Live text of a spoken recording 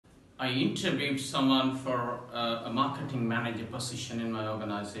I interviewed someone for a marketing manager position in my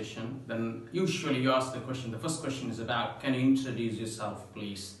organization. Then usually you ask the question, the first question is about, can you introduce yourself,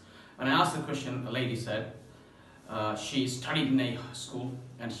 please? When I asked the question, a lady said, she studied in a school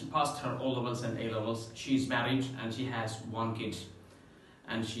and she passed her O-levels and A-levels. She's married and she has one kid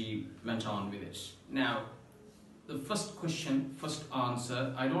and she went on with it. Now, the first question, first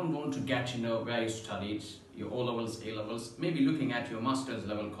answer, I don't want to get to know where you studied, your O-levels, A-levels, maybe looking at your master's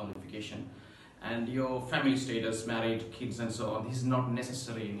level qualification and your family status, married, kids and so on. This is not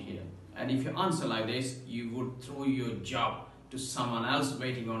necessary in here. And if you answer like this, you would throw your job to someone else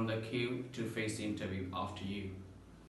waiting on the queue to face the interview after you.